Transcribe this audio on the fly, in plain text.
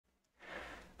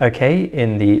Okay,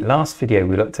 in the last video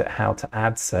we looked at how to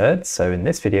add surds, so in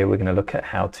this video we're going to look at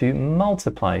how to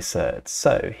multiply surds.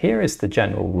 So here is the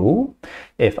general rule.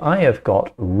 If I have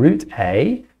got root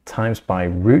a times by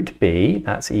root b,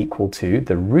 that's equal to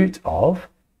the root of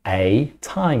a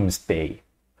times b.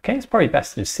 Okay, it's probably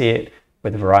best to see it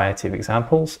with a variety of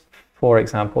examples. For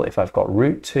example, if I've got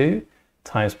root 2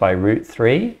 times by root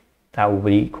 3, that will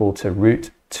be equal to root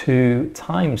 2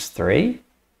 times 3,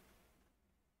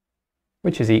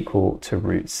 which is equal to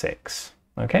root 6.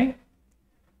 Okay?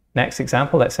 Next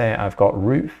example, let's say I've got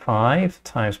root 5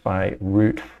 times by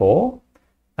root 4.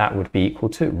 That would be equal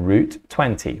to root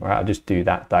 20. Right, I'll just do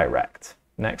that direct.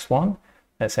 Next one,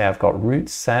 let's say I've got root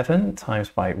 7 times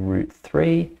by root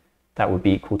 3. That would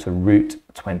be equal to root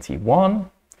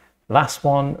 21. Last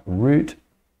one, root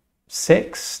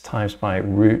 6 times by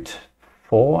root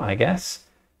 4, I guess,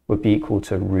 would be equal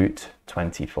to root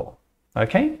 24.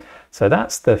 Okay, so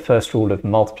that's the first rule of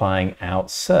multiplying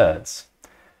out surds.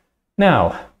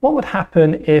 Now, what would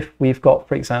happen if we've got,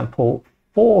 for example,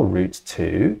 4 root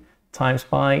 2 times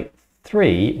by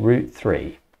 3 root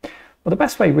 3? Well, the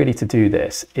best way really to do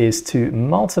this is to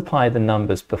multiply the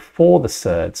numbers before the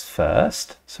surds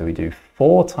first. So we do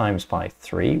 4 times by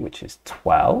 3, which is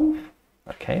 12.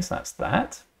 Okay, so that's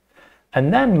that.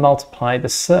 And then multiply the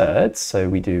surds. So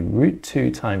we do root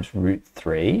 2 times root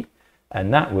 3.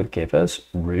 And that would give us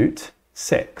root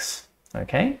 6.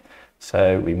 Okay,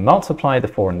 so we multiply the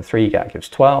 4 and the 3, that gives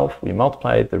 12. We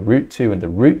multiply the root 2 and the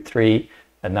root 3,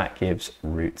 and that gives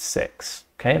root 6.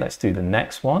 Okay, let's do the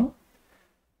next one.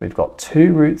 We've got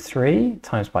 2 root 3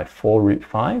 times by 4 root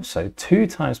 5. So 2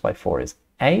 times by 4 is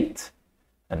 8.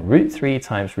 And root 3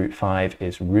 times root 5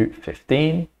 is root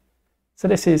 15. So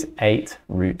this is 8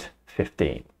 root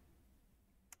 15.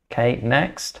 Okay,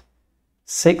 next.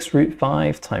 6 root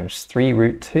 5 times 3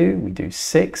 root 2, we do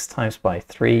 6 times by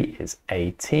 3 is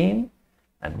 18,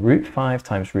 and root 5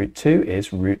 times root 2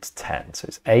 is root 10. So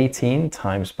it's 18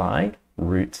 times by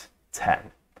root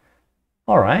 10.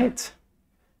 All right.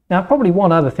 Now, probably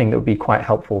one other thing that would be quite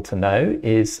helpful to know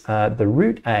is the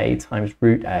root a times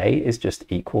root a is just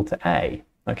equal to a.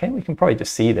 Okay, we can probably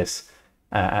just see this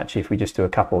actually if we just do a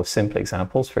couple of simple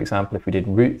examples. For example, if we did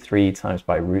root 3 times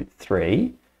by root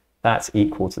 3, that's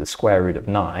equal to the square root of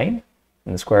 9,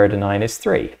 and the square root of 9 is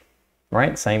 3,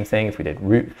 right? Same thing if we did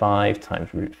root 5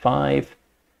 times root 5,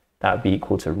 that would be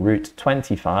equal to root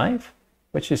 25,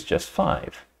 which is just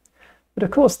 5. But of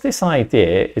course, this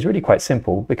idea is really quite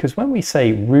simple, because when we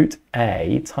say root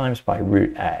a times by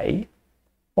root a,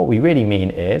 what we really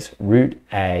mean is root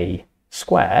a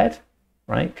squared,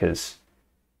 right? Because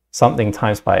something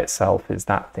times by itself is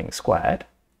that thing squared,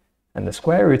 and the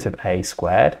square root of a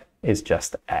squared is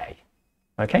just a.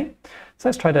 Okay, so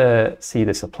let's try to see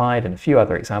this applied in a few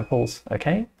other examples.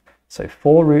 Okay, so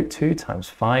 4 root 2 times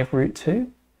 5 root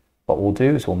 2. What we'll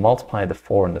do is we'll multiply the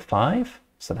 4 and the 5,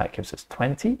 so that gives us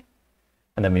 20.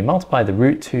 And then we multiply the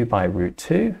root 2 by root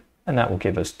 2, and that will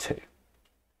give us 2.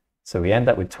 So we end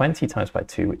up with 20 times by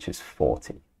 2, which is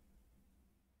 40.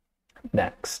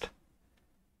 Next,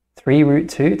 3 root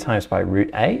 2 times by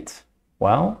root 8.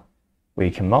 Well, we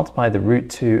can multiply the root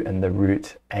 2 and the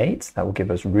root 8. That will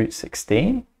give us root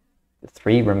 16. The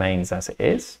 3 remains as it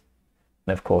is.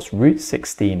 And of course, root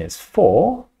 16 is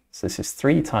 4. So this is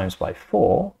 3 times by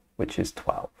 4, which is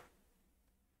 12.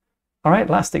 All right,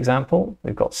 last example.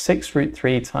 We've got 6 root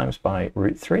 3 times by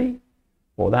root 3.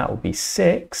 Well, that will be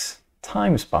 6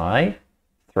 times by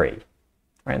 3.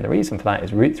 Right, and the reason for that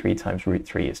is root 3 times root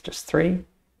 3 is just 3.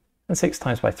 And 6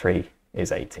 times by 3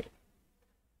 is 18.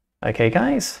 Okay,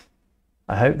 guys.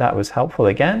 I hope that was helpful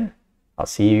again. I'll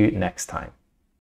see you next time.